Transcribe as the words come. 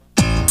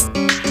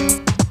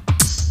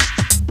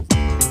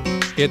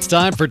It's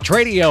time for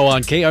Tradio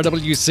on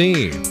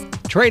KRWC.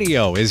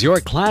 Tradio is your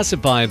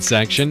classified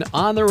section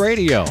on the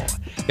radio.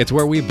 It's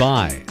where we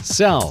buy,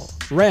 sell,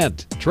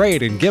 rent,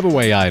 trade, and give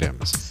away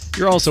items.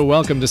 You're also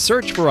welcome to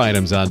search for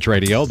items on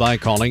Tradio by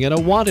calling it a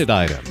wanted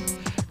item.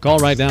 Call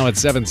right now at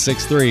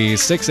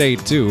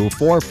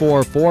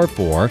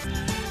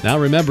 763-682-4444. Now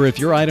remember, if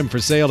your item for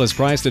sale is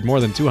priced at more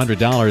than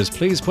 $200,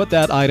 please put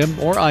that item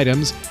or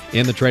items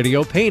in the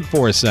Tradio Paid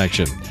For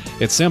section.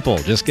 It's simple.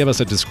 Just give us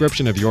a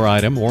description of your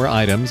item or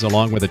items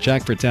along with a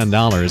check for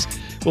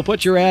 $10. We'll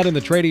put your ad in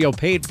the Tradio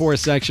Paid For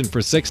section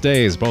for 6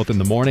 days, both in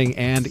the morning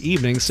and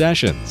evening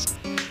sessions.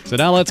 So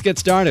now let's get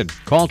started.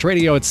 Call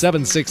Tradio at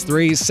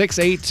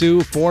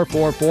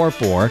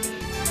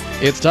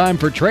 763-682-4444. It's time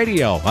for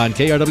Tradio on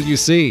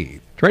KRWC.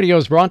 Tradio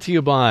is brought to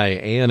you by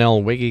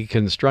A&L Wiggy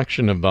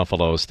Construction of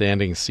Buffalo,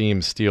 standing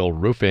seam steel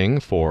roofing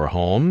for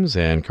homes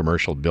and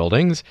commercial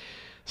buildings.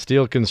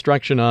 Steel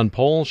construction on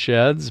pole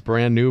sheds,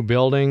 brand new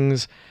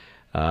buildings,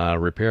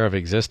 repair of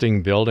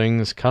existing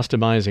buildings,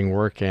 customizing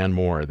work, and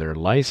more. They're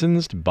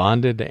licensed,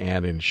 bonded,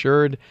 and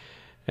insured,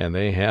 and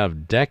they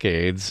have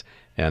decades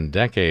and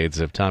decades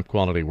of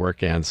top-quality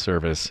work and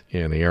service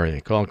in the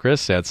area. Call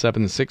Chris at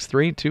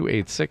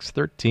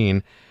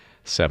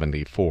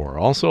 763-286-1374.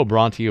 Also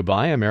brought to you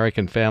by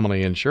American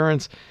Family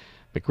Insurance,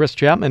 the Chris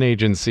Chapman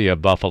Agency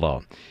of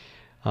Buffalo.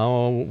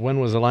 When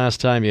was the last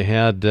time you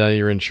had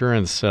your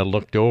insurance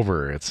looked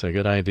over? It's a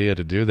good idea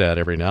to do that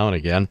every now and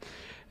again.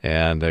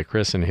 And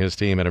Chris and his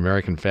team at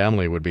American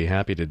Family would be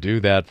happy to do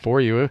that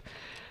for you.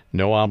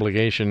 No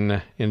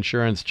obligation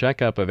insurance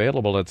checkup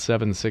available at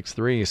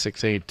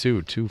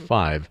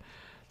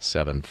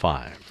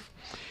 763-682-2575.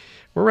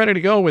 We're ready to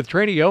go with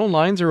Tradio.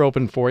 Lines are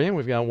open for you.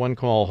 We've got one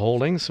call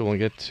holding, so we'll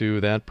get to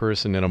that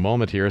person in a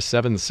moment here.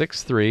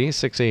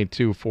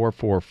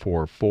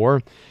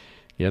 763-682-4444.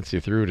 Gets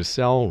you through to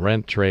sell,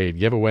 rent, trade,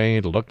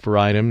 giveaway, to look for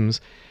items.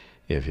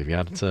 If you've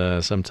got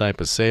some type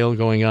of sale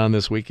going on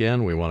this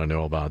weekend, we want to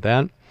know about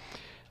that.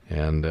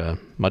 And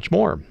much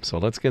more. So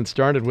let's get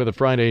started with a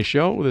Friday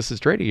show. This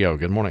is Tradio.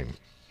 Good morning.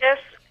 Yes,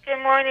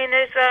 good morning.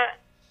 I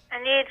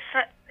need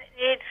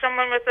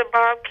someone with a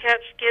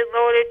bobcat skid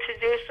loader to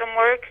do some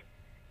work.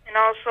 And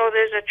also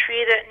there's a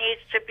tree that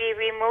needs to be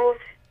removed.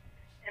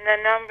 And the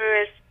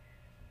number is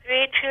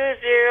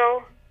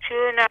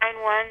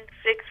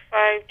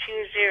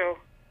 320-291-6520.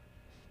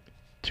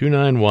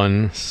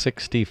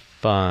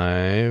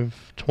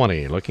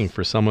 291-6520. Looking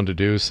for someone to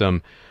do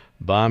some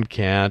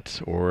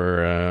bobcat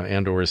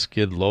or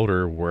skid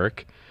loader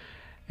work.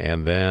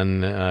 And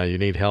then you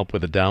need help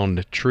with a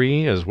downed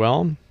tree as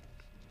well?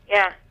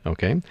 Yeah.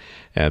 Okay.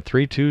 At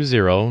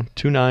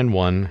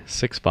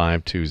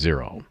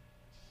 320-291-6520.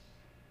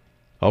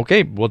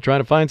 Okay, we'll try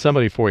to find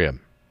somebody for you.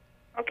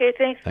 Okay,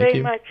 thanks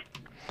very much.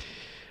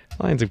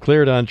 Lines have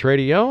cleared on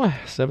Tradio,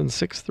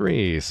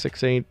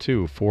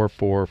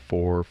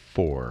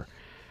 763-682-4444.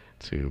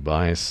 To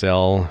buy,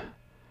 sell,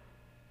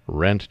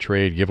 rent,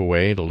 trade,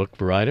 giveaway, to look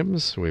for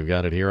items. We've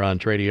got it here on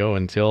Tradio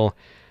until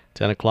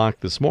 10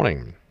 o'clock this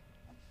morning.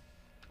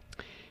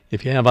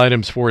 If you have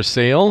items for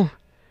sale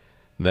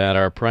that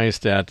are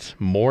priced at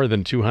more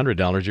than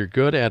 $200, you're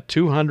good at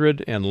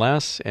 $200 and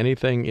less.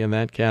 Anything in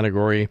that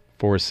category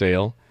for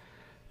sale,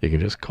 you can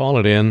just call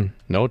it in,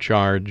 no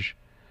charge,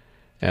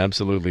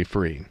 absolutely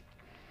free.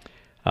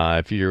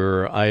 If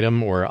your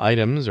item or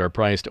items are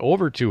priced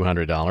over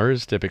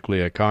 $200,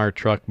 typically a car,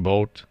 truck,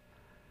 boat,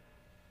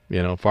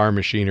 farm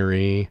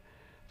machinery,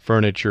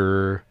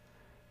 furniture,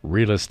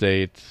 real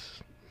estate,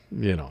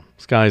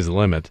 sky's the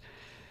limit.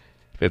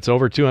 If it's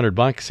over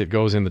 $200, it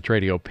goes in the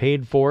Tradio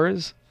Paid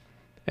Fors,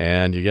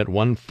 and you get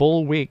 1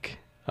 full week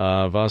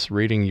of us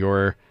reading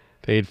your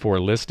paid for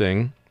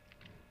listing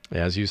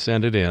as you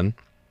send it in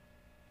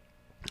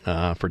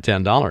for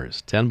 $10.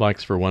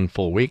 $10 for 1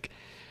 full week.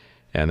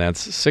 And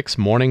that's 6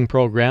 morning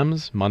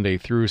programs, Monday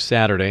through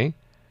Saturday,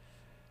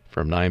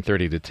 from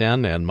 9:30 to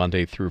 10, and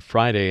Monday through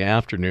Friday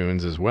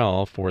afternoons as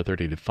well,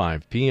 4:30 to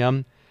 5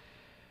 p.m.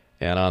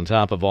 And on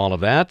top of all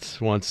of that,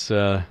 once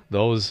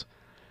those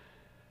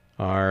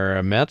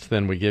are met,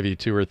 then we give you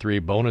 2 or 3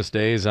 bonus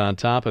days on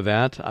top of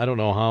that. I don't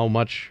know how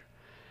much,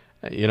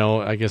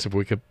 I guess if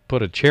we could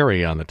put a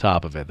cherry on the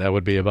top of it, that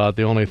would be about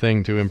the only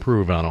thing to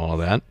improve on all of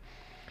that.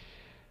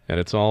 And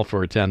it's all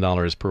for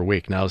 $10 per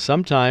week. Now,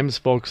 sometimes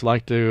folks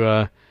like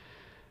to,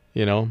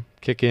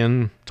 kick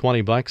in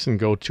 $20 and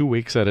go 2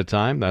 weeks at a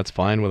time. That's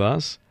fine with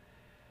us.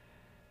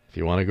 If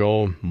you want to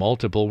go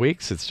multiple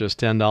weeks, it's just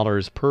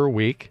 $10 per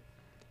week.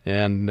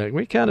 And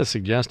we kind of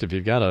suggest if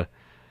you've got a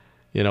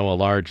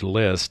large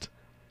list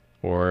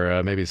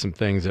or maybe some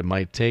things that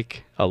might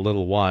take a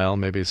little while,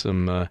 maybe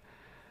some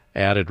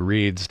added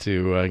reads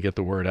to get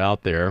the word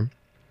out there,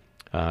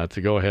 to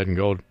go ahead and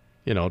go,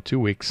 2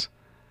 weeks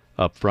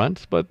up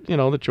front, but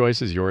the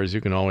choice is yours.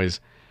 You can always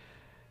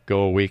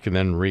go a week and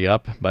then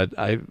re-up, but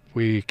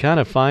we kind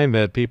of find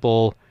that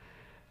people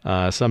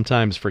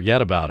sometimes forget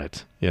about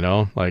it,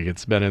 like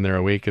it's been in there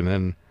a week and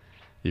then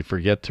you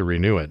forget to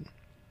renew it.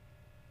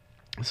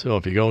 So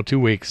if you go 2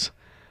 weeks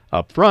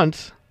up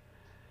front,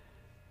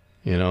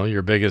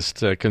 Your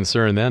biggest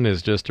concern then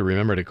is just to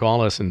remember to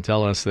call us and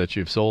tell us that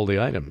you've sold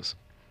the items.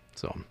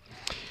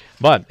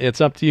 But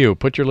it's up to you.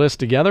 Put your list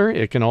together.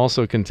 It can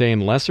also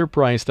contain lesser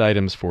priced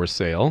items for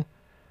sale,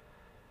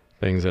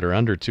 things that are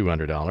under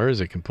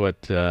 $200. It can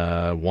put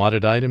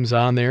wanted items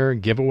on there,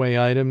 giveaway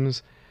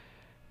items.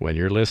 When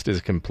your list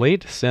is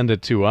complete, send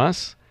it to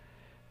us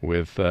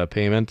with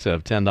payment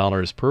of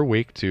 $10 per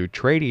week to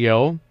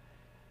Tradio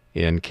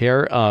in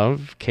care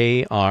of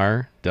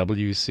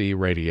KRWC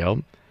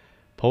Radio,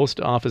 Post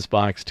Office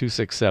Box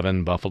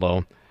 267,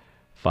 Buffalo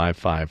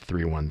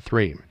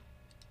 55313.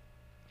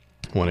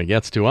 When it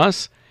gets to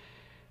us,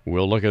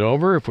 we'll look it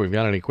over. If we've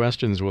got any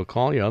questions, we'll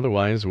call you.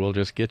 Otherwise, we'll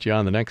just get you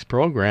on the next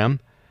program,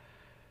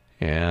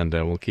 and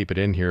we'll keep it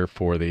in here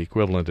for the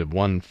equivalent of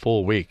one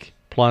full week,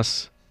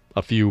 plus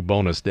a few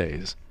bonus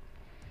days.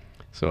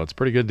 So it's a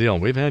pretty good deal.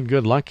 We've had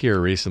good luck here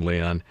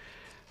recently on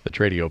the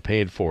Tradio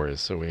Paid For,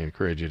 so we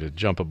encourage you to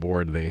jump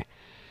aboard the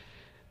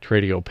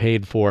Tradio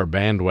Paid For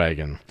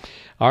bandwagon.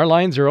 Our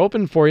lines are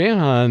open for you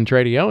on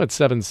Tradio at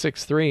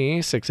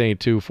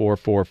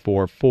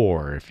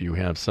 763-682-4444. If you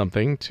have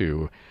something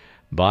to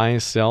buy,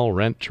 sell,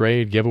 rent,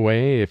 trade, give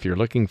away, if you're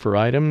looking for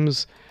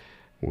items,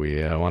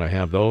 we want to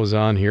have those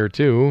on here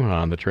too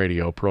on the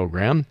Tradio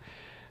program.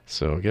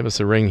 So give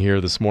us a ring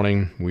here this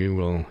morning. We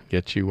will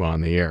get you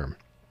on the air.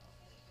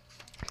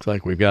 Looks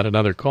like we've got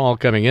another call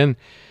coming in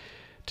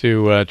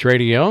to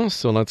Tradio,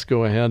 so let's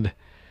go ahead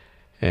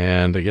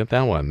and get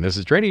that one. This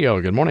is Tradio.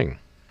 Good morning.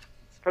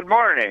 Good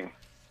morning.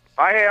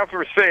 I have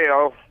for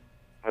sale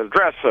a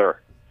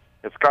dresser.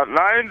 It's got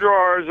 9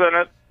 drawers in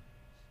it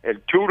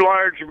and 2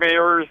 large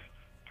mirrors,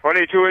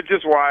 22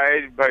 inches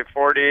wide by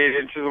 48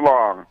 inches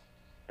long.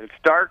 It's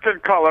dark in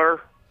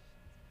color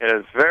and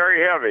it's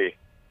very heavy.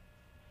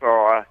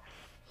 So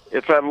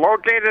it's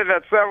located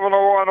at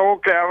 701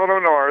 Oak Avenue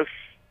North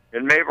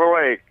in Maple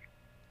Lake,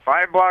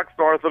 5 blocks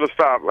north of the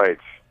stoplights.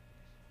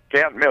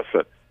 Can't miss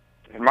it.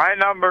 And my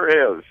number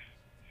is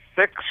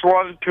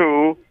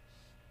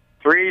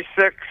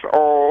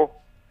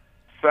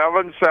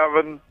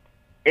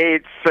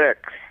 612-360-7786.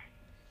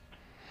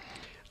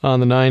 On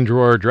the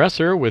 9-drawer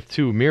dresser with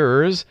 2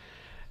 mirrors,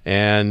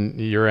 and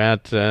you're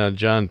at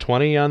John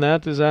 20 on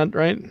that. Is that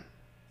right?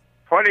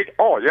 20.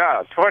 Oh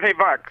yeah, $20.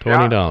 $20.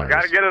 Yeah, I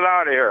got to get it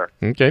out of here.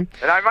 Okay.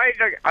 And I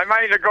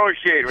might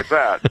negotiate with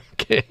that.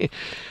 Okay.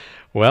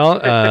 Well,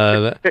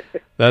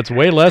 that's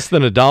way less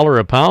than $1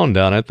 a pound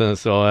on it,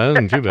 so that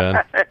isn't too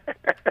bad.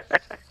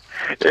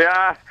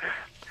 Yeah,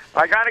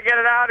 I got to get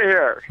it out of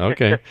here.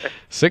 Okay. Okay.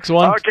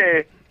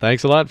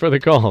 Thanks a lot for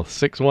the call.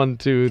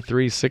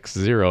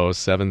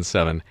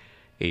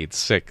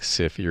 612-360-7786.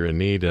 If you're in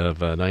need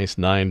of a nice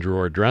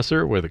 9-drawer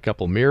dresser with a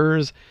couple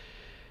mirrors,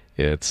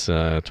 it's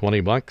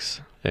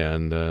 $20,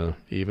 and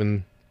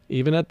even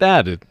at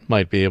that, it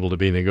might be able to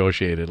be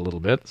negotiated a little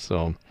bit.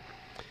 So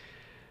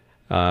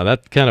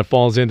that kind of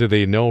falls into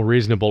the no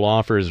reasonable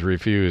offers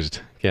refused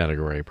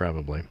category,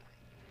 probably.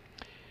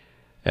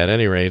 At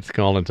any rate,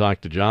 call and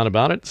talk to John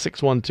about it,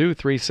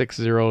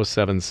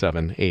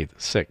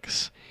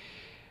 612-360-7786.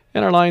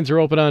 And our lines are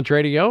open on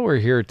Tradio. We're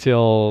here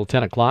till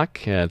 10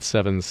 o'clock at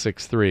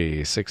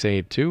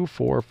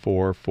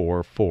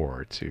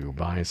 763-682-4444 to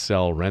buy,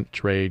 sell, rent,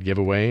 trade,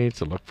 giveaway,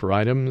 to look for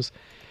items.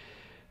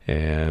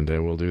 And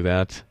we'll do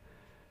that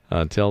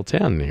until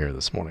 10 here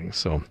this morning.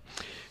 So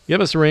give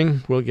us a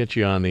ring. We'll get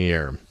you on the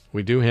air.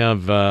 We do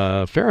have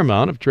a fair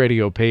amount of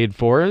Tradio Paid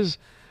Fors,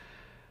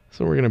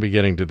 so we're going to be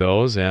getting to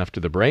those after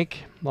the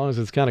break. As long as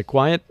it's kind of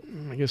quiet,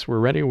 I guess we're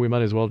ready. We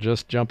might as well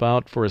just jump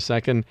out for a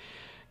second,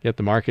 get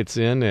the markets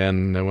in,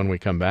 and when we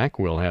come back,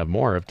 we'll have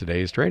more of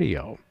today's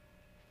Tradio.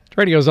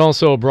 Tradio is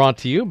also brought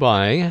to you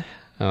by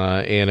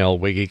A&L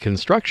Wiggy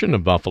Construction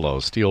of Buffalo.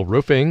 Steel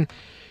roofing,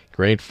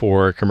 great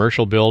for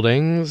commercial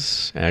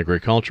buildings,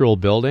 agricultural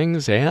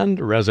buildings, and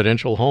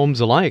residential homes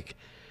alike.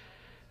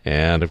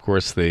 And, of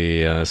course,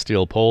 the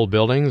steel pole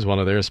buildings, one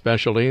of their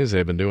specialties.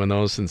 They've been doing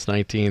those since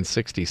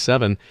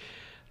 1967.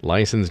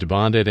 Licensed,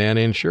 bonded, and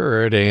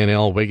insured.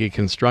 A&L Wiggy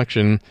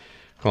Construction.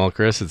 Call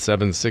Chris at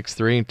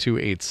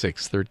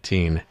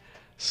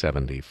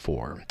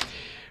 763-286-1374.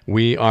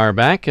 We are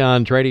back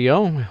on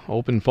Tradio.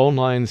 Open phone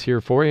lines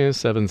here for you,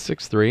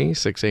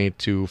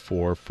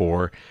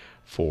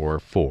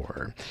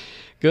 763-682-4444.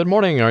 Good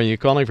morning. Are you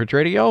calling for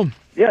Tradio?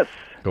 Yes.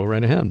 Go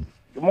right ahead.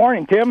 Good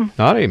morning, Tim.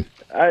 Howdy.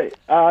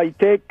 I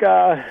take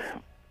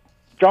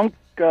junk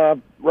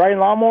riding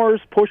lawnmowers,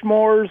 push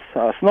mowers,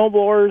 snow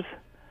blowers,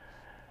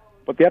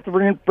 but they have to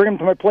bring them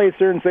to my place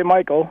here in St.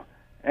 Michael.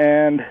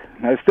 And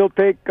I still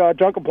take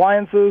junk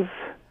appliances.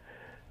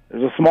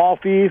 There's a small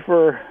fee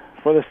for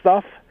the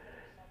stuff.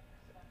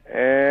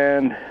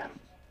 And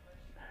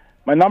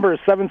my number is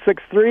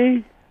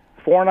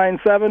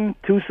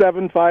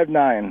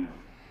 763-497-2759.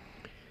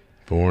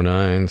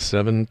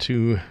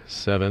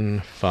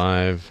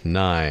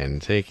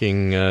 497-2759.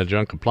 Taking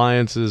junk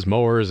appliances,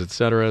 mowers,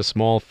 etc.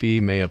 Small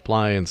fee may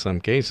apply in some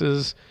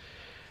cases,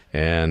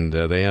 and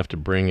they have to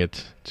bring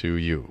it to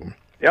you.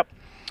 Yep.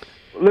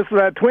 Listen to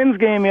that Twins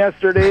game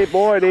yesterday.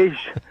 Boy,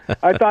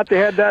 I thought they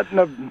had that in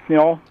the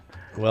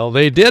Well,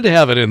 they did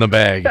have it in the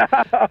bag.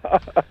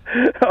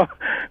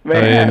 Man,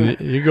 I mean,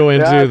 you go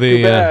into that's the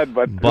too bad,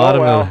 but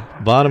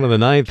bottom of the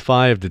ninth,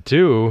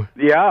 5-2.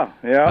 Yeah.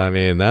 I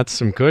mean, that's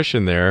some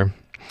cushion there.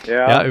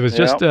 Yeah, it was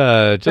just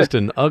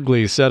an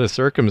ugly set of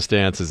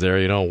circumstances there.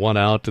 You know, one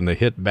out and the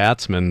hit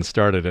batsman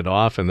started it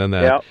off, and then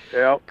that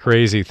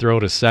crazy throw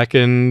to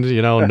second.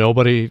 You know,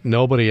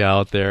 nobody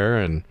out there,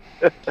 and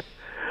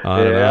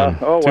on and on.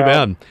 Oh, Too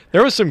bad.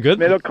 There was some good.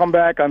 Maybe they'll come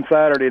back on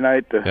Saturday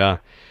night. Yeah,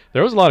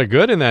 there was a lot of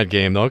good in that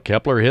game though.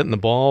 Kepler hitting the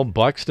ball,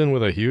 Buxton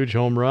with a huge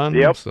home run.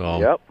 Yep.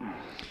 So,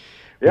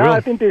 Yeah,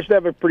 I think they should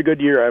have a pretty good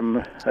year.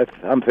 I'm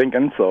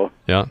thinking so.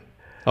 Yeah.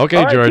 Okay,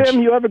 all right, George.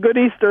 Tim, you have a good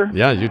Easter.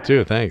 Yeah, you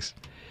too. Thanks.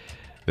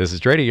 This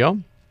is Radio.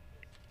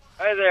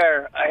 Hi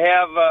there. I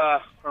have,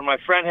 or my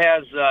friend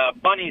has,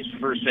 bunnies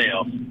for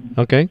sale.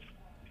 Okay.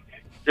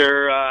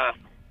 They're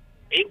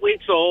 8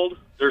 weeks old.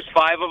 There's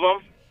 5 of them.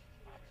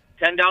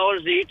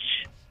 $10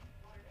 each.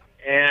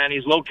 And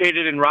he's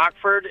located in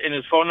Rockford, and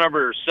his phone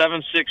number is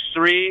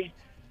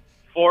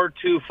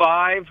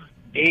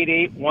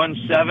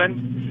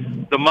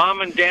 763-425-8817. The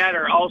mom and dad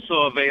are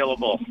also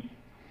available.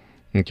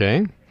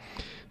 Okay.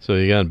 So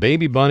you got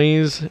baby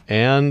bunnies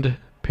and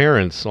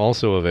parents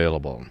also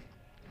available.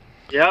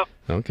 Yep.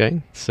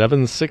 Okay.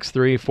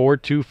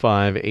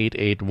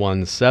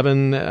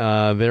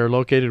 763-425-8817. They're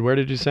located where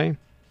did you say?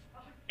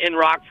 In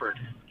Rockford.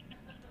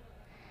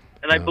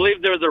 And I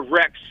believe they're the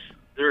Rex.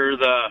 They're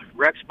the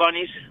Rex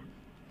bunnies.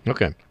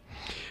 Okay.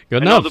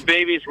 Good I enough. know the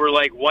babies were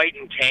like white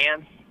and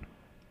tan.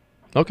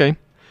 Okay.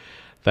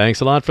 Thanks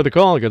a lot for the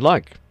call. Good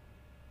luck.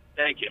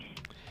 Thank you.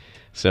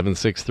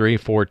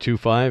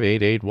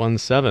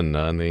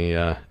 763-425-8817 on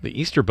the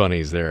Easter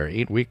bunnies there.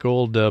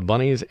 8-week-old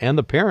bunnies and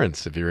the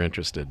parents if you're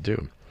interested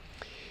too.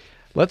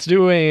 Let's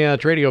do a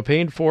Tradio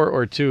paid for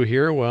or two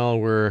here while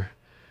we're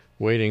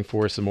waiting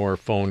for some more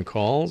phone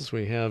calls.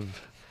 We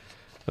have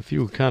a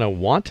few kind of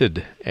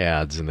wanted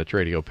ads in the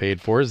Tradio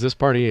paid fors. This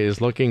party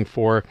is looking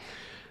for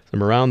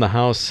some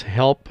around-the-house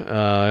help,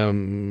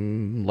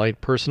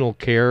 light personal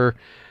care,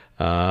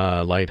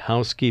 light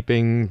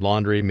housekeeping,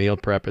 laundry, meal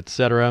prep,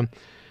 etc.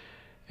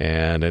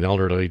 And an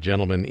elderly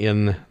gentleman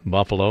in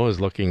Buffalo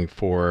is looking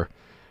for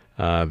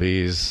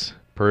these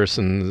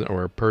persons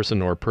or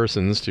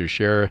persons to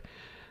share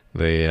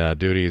the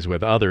duties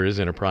with others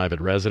in a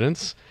private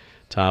residence.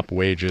 Top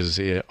wages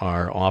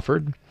are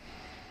offered.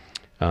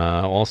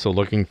 Also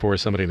looking for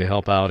somebody to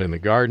help out in the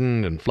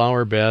garden and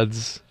flower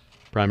beds,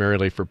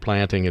 primarily for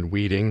planting and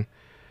weeding.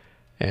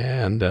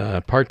 And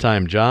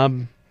part-time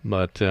job,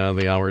 but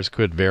the hours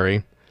could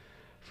vary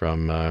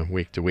from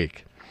week to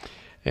week.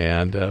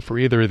 And for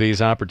either of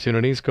these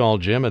opportunities, call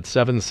Jim at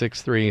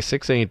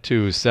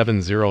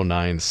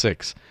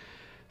 763-682-7096.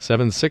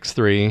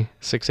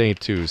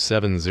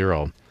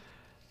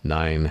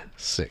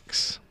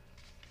 763-682-7096.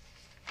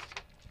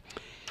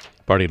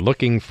 Party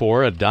looking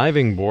for a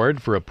diving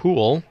board for a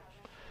pool.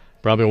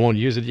 Probably won't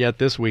use it yet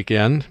this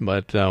weekend,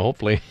 but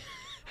hopefully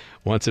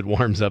once it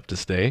warms up to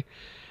stay.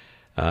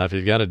 If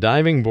you've got a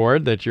diving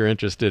board that you're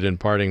interested in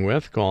parting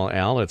with, call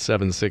Al at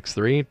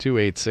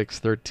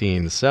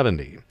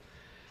 763-286-1370.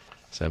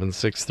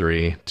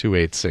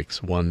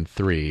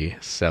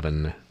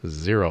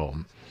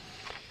 763-286-1370.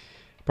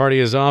 Party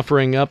is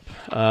offering up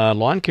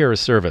lawn care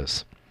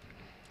service.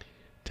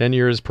 10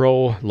 years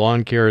pro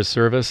lawn care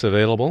service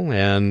available,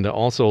 and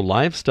also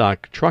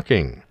livestock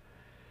trucking.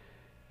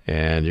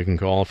 And you can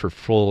call for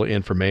full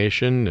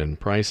information and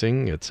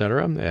pricing,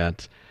 etc.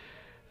 at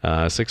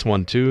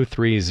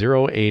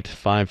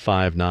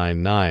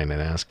 612-308-5599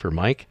 and ask for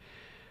Mike.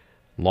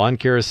 Lawn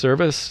care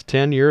service,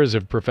 10 years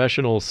of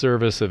professional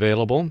service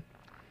available.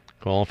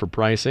 Call for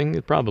pricing.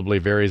 It probably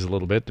varies a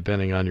little bit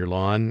depending on your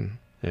lawn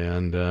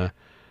and the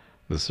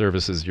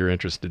services you're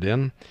interested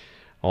in.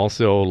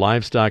 Also,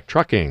 livestock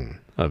trucking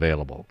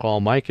available.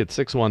 Call Mike at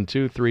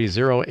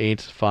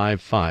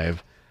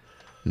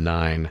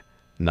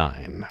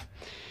 612-308-5599.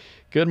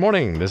 Good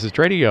morning. This is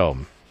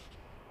Tradio.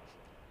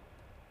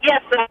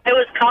 Yes, I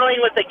was calling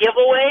with a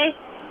giveaway.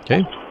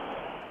 Okay.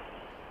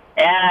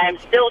 And I'm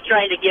still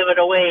trying to give it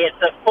away.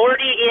 It's a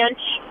 40-inch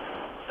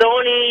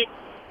Sony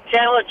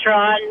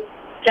Teletron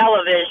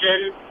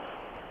television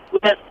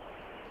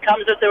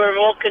comes with the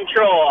remote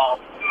control.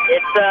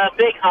 It's a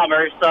big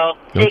Hummer, so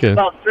it takes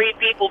about 3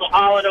 people to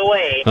haul it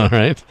away. All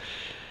right.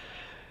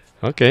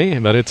 Okay,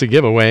 but it's a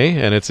giveaway,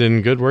 and it's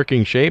in good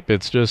working shape.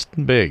 It's just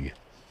big.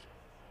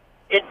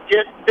 It's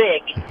just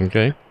big.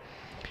 Okay.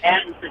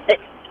 And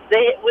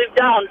we've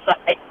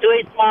downsized to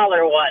a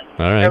smaller one.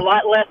 All right. A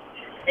lot less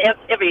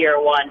heavier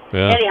one.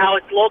 Yeah. Anyhow,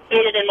 it's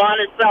located in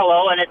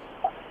Monticello, and it's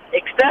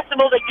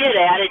accessible to get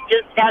at. It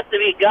just has to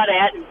be got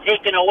at and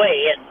taken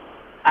away. And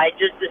I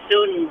just as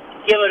soon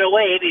give it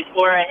away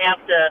before I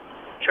have to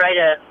try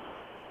to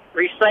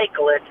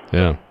recycle it.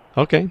 Yeah.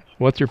 Okay.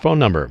 What's your phone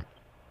number?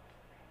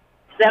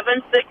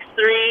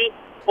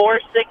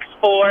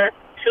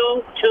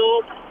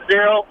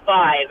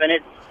 763-464-2205. And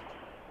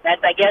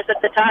I guess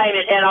at the time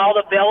it had all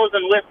the bells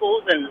and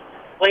whistles and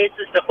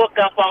places to hook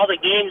up all the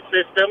game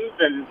systems.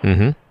 And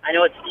I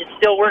know it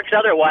still works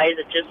otherwise.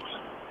 It just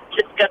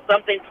just got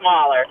something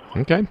smaller.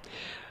 Okay.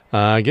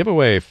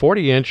 Giveaway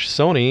 40-inch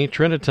Sony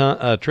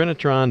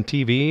Trinitron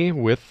TV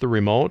with the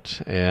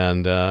remote,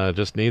 and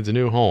just needs a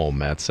new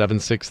home at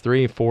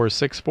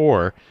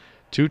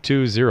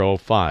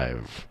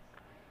 763-464-2205.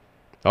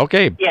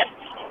 Okay. Yes.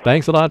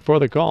 Thanks a lot for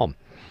the call.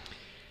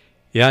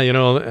 Yeah,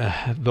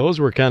 those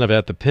were kind of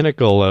at the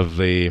pinnacle of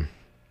the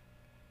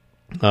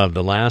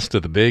last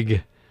of the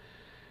big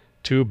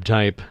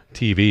tube-type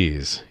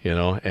TVs,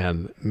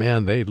 and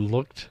man, they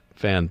looked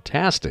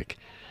fantastic.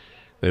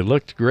 They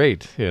looked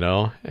great,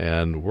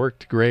 and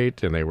worked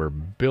great, and they were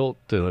built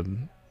to,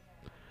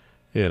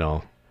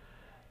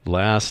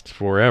 last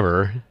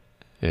forever.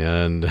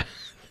 And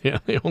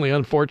the only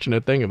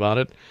unfortunate thing about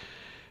it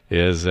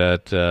is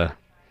that it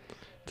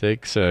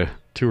takes 2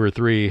 or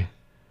 3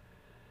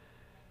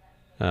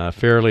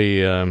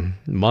 fairly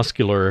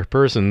muscular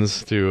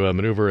persons to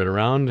maneuver it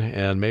around,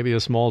 and maybe a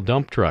small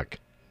dump truck.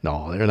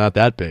 No, they're not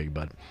that big,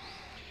 but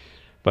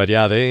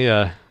yeah,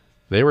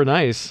 they were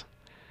nice.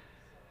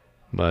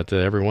 But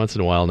every once in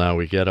a while now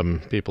we get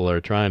them. People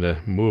are trying to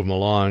move them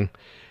along,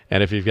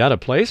 and if you've got a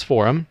place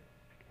for them,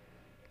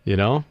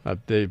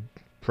 they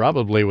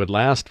probably would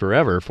last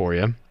forever for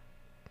you,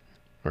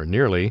 or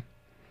nearly.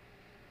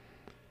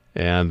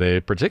 And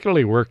they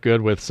particularly work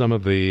good with some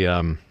of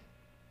the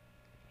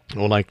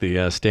like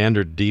the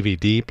standard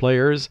DVD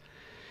players.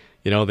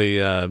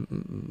 The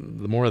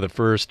more of the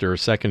first or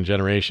second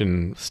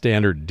generation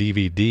standard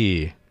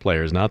DVD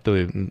players, not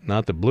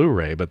the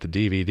Blu-ray, but the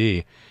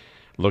DVD,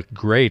 look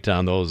great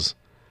on those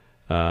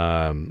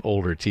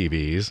older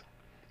TVs,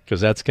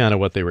 because that's kind of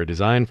what they were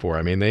designed for.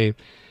 I mean, they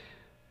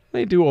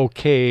do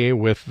okay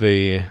with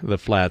the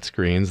flat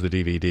screens, the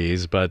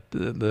DVDs, but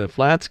the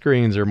flat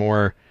screens are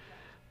more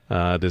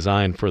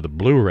designed for the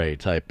Blu-ray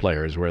type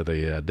players, where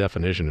the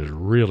definition is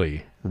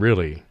really,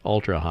 really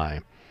ultra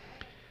high.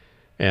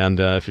 And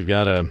if you've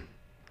got an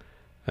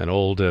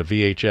old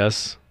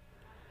VHS,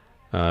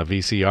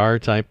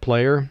 VCR type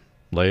player,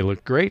 they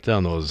look great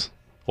on those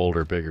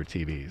older, bigger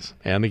TVs.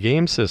 And the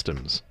game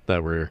systems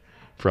that were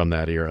from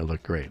that era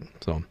look great.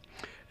 So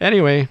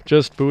anyway,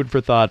 just food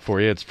for thought for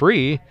you. It's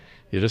free.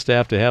 You just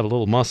have to have a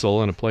little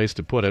muscle and a place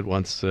to put it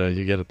once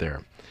you get it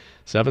there.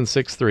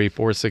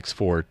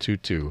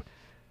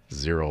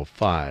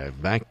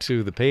 763-464-2205. Back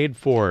to the paid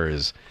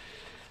fors.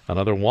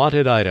 Another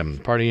wanted item.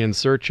 Party in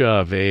search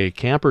of a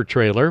camper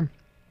trailer.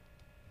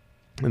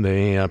 And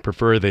they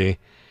prefer the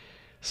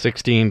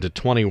 16 to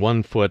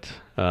 21 foot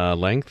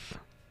length,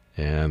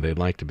 and they'd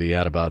like to be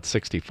at about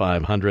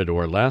 6,500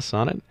 or less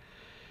on it.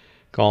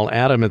 Call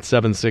Adam at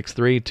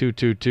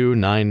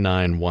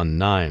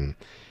 763-222-9919.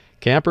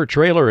 Camper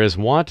trailer is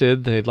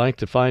wanted. They'd like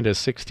to find a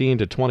 16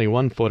 to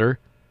 21 footer,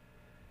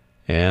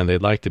 and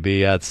they'd like to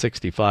be at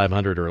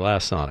 6,500 or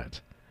less on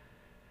it.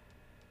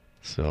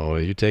 So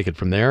you take it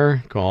from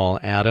there. Call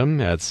Adam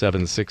at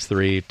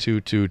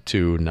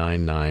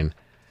 763-222-9919.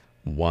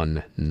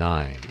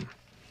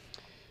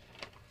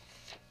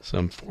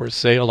 Some for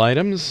sale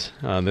items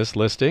on this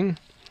listing.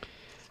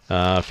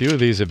 A few of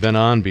these have been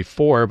on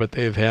before, but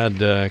they've had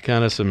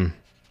kind of a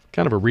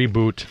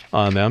reboot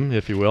on them,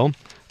 if you will,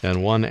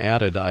 and one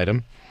added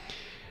item.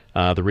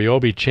 The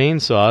Ryobi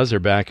chainsaws are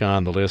back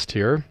on the list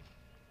here.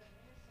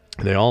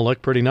 They all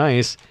look pretty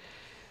nice.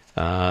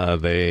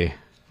 The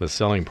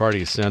selling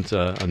party sent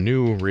a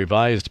new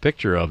revised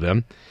picture of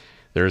them.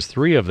 There's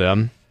 3 of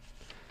them.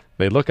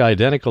 They look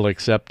identical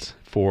except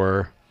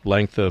for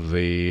length of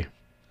the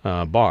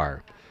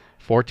bar.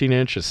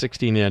 14-inch, a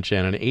 16-inch,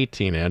 and an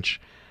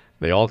 18-inch.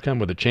 They all come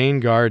with a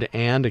chain guard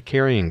and a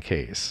carrying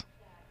case.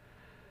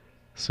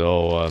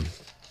 So,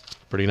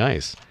 pretty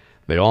nice.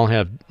 They all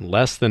have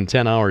less than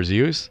 10 hours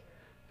use,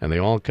 and they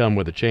all come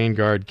with a chain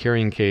guard,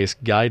 carrying case,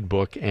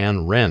 guidebook,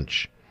 and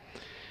wrench.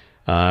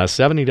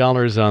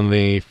 $70 on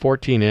the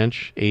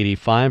 14-inch,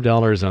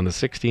 $85 on the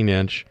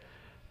 16-inch,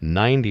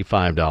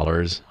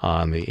 $95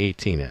 on the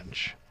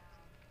 18-inch.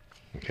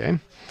 Okay.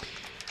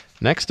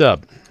 Next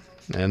up,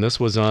 and this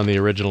was on the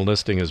original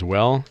listing as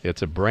well,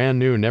 it's a brand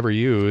new, never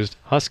used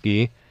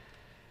Husky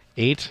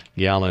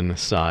 8-gallon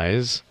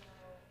size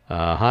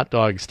hot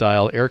dog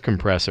style air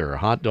compressor.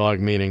 Hot dog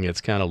meaning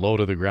it's kind of low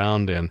to the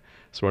ground and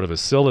sort of a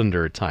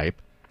cylinder type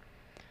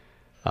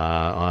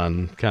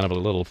on kind of a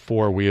little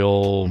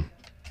 4-wheel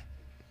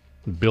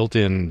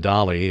built-in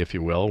dolly, if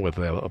you will, with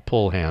a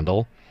pull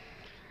handle.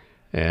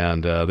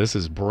 And this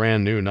is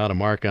brand new, not a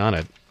mark on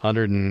it.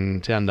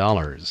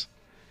 $110.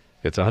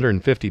 It's a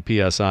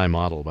 150 PSI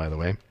model, by the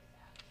way.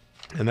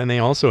 And then they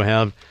also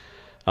have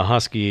a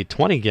Husky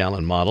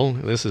 20-gallon model.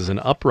 This is an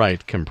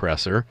upright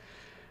compressor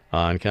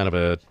on kind of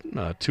a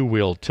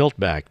 2-wheel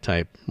tilt-back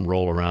type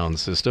roll-around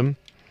system.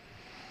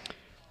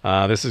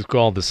 This is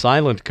called the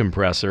Silent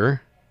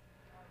Compressor.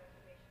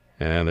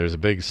 And there's a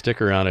big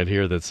sticker on it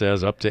here that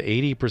says up to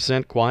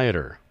 80%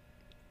 quieter.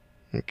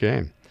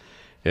 Okay.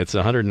 It's a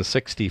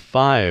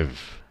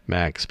 165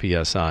 max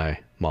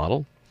PSI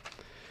model.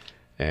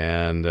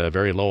 And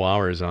very low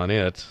hours on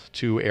it.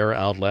 2 air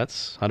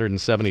outlets,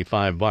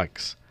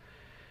 $175.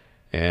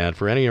 And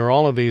for any or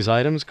all of these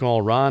items,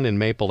 call Ron in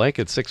Maple Lake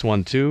at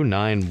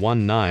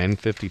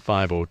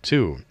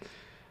 612-919-5502.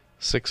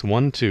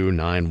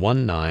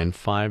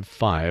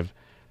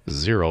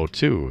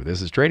 612-919-5502.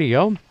 This is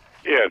Tradio.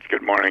 Yes,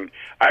 good morning.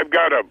 I've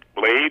got a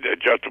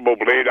adjustable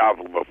blade off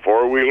of a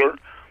four-wheeler.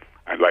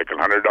 I'd like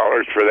 $100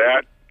 for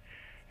that.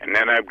 And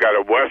then I've got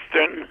a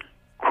Weston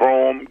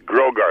Chrome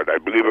Grill Guard. I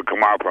believe it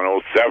come off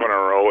an 07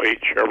 or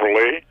 08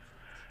 Chevrolet.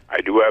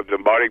 I do have the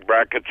body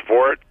brackets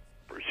for it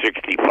for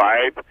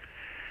 $65.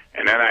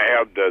 And then I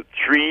have the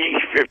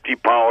 3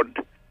 50-pound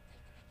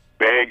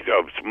bags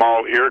of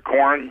small ear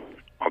corn.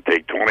 I'll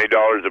take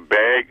 $20 a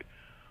bag,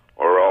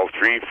 or all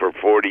three for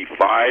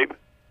 $45.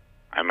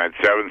 I'm at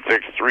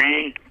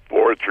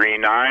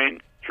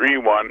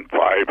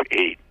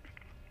 763-439-3158.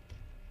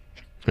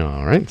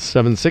 All right,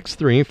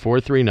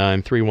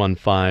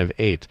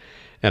 763-439-3158.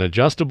 An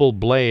adjustable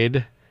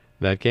blade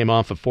that came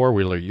off a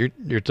four-wheeler.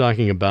 You're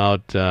talking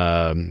about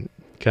kind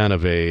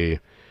of a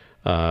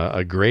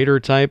grater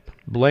type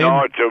blade?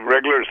 No, it's a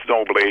regular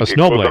snow blade. A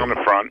snow blade. It goes on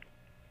the front.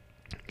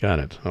 Got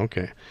it.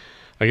 Okay.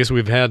 I guess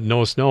we've had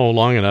no snow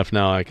long enough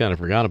now. I kind of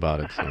forgot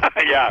about it. So.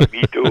 Yeah,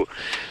 me too.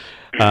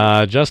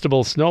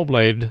 Adjustable snow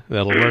blade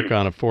that'll work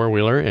on a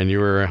four-wheeler. And you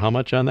were how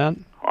much on that?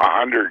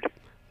 100.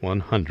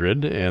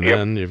 100. And Yep.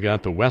 then you've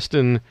got the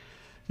Weston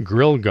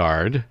Grill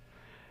Guard.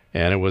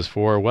 And it was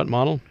for what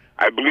model?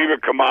 I believe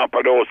it come off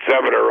an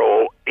 07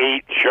 or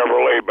 08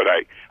 Chevrolet, but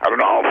I don't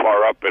know how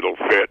far up it'll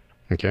fit.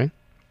 Okay.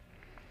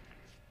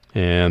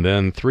 And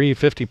then 3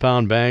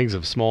 50-pound bags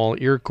of small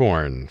ear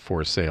corn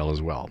for sale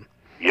as well.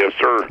 Yes,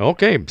 sir.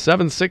 Okay,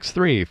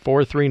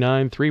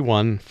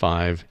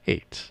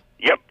 763-439-3158.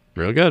 Yep.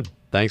 Real good.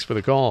 Thanks for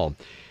the call.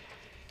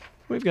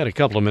 We've got a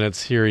couple of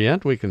minutes here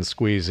yet. We can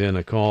squeeze in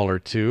a call or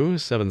two.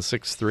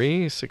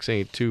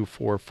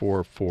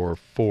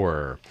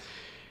 763-682-4444.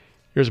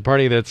 Here's a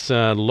party that's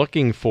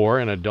looking for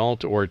an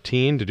adult or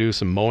teen to do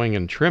some mowing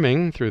and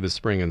trimming through the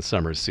spring and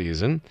summer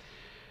season.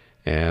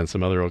 And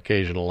some other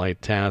occasional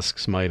light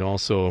tasks might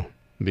also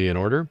be in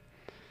order.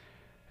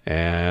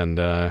 And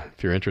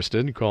if you're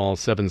interested, call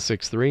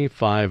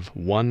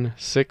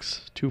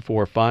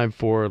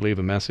 763-516-2454. Leave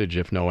a message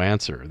if no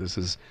answer. This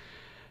is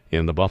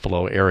in the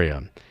Buffalo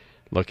area.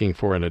 Looking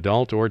for an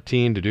adult or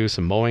teen to do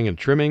some mowing and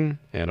trimming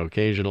and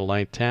occasional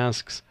light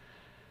tasks.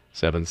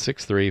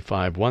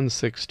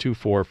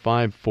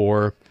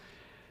 763-516-2454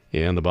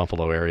 in the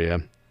Buffalo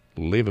area.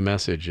 Leave a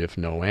message if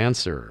no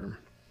answer.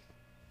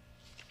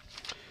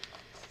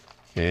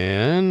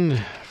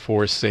 And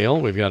for sale,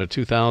 we've got a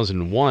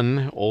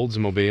 2001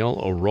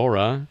 Oldsmobile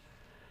Aurora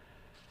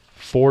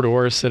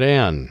four-door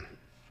sedan.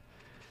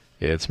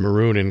 It's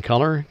maroon in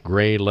color,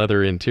 gray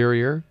leather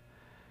interior.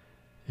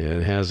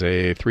 It has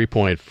a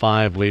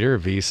 3.5-liter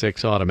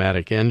V6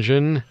 automatic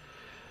engine.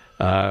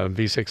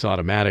 V6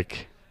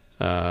 automatic...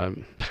 what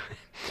am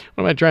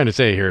I trying to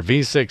say here?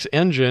 V6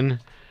 engine,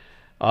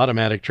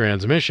 automatic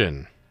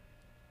transmission.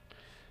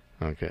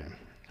 Okay,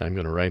 I'm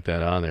going to write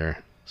that on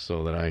there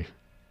so that I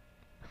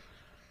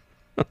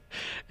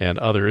and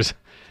others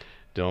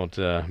don't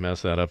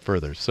mess that up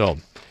further. So,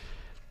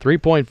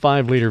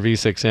 3.5-liter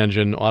V6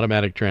 engine,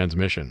 automatic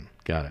transmission.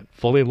 Got it.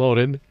 Fully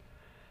loaded.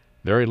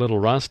 Very little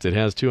rust. It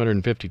has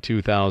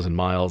 252,000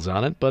 miles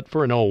on it, but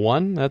for an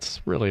 01,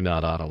 that's really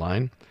not out of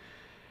line.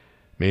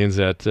 Means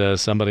that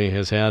somebody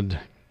has had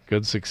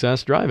good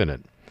success driving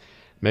it.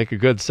 Make a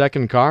good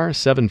second car,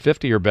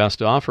 $750 your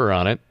best offer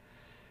on it.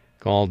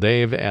 Call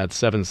Dave at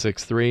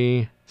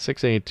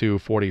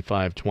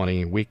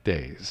 763-682-4520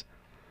 weekdays.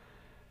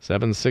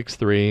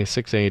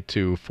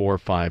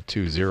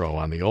 763-682-4520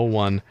 on the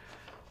 01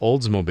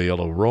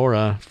 Oldsmobile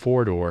Aurora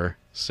four-door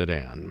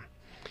sedan.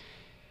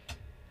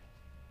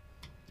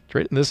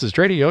 This is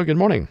Tradio. Good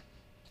morning.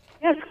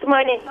 Yes, good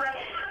morning.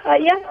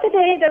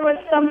 Yesterday there was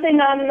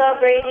something on the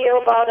radio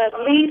about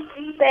a leaf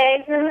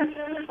bagger,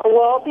 a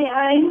wall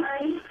behind,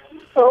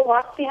 or a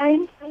walk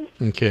behind.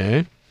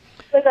 Okay.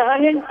 With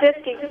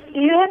 150. Do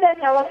you have that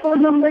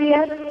telephone number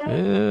yet?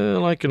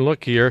 Well, I can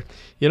look here.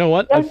 You know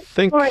what? I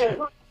think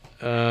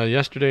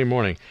yesterday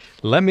morning.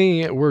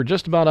 We're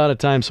just about out of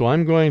time, so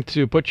I'm going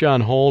to put you on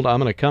hold. I'm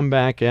going to come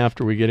back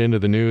after we get into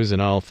the news, and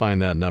I'll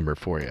find that number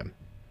for you.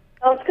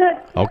 Sounds good.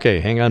 Okay,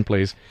 hang on,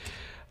 please.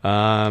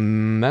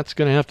 That's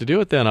going to have to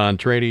do it then on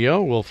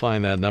Tradio. We'll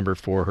find that number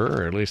for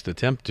her, or at least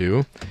attempt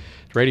to.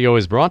 Tradio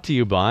is brought to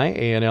you by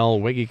A&L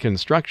Wiggy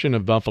Construction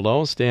of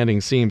Buffalo,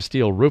 standing seam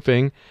steel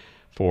roofing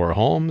for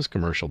homes,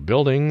 commercial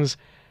buildings,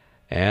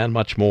 and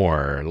much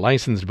more.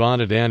 Licensed,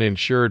 bonded, and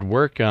insured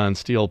work on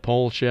steel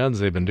pole sheds.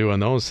 They've been doing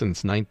those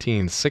since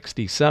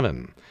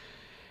 1967.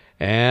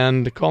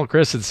 And call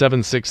Chris at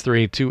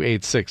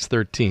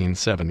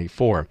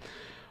 763-286-1374.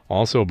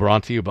 Also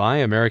brought to you by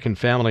American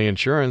Family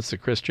Insurance, the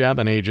Chris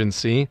Chapman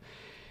Agency.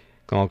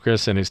 Call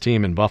Chris and his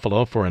team in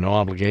Buffalo for a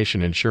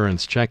no-obligation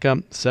insurance checkup,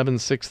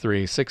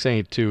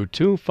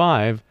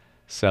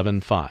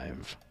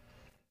 763-682-2575.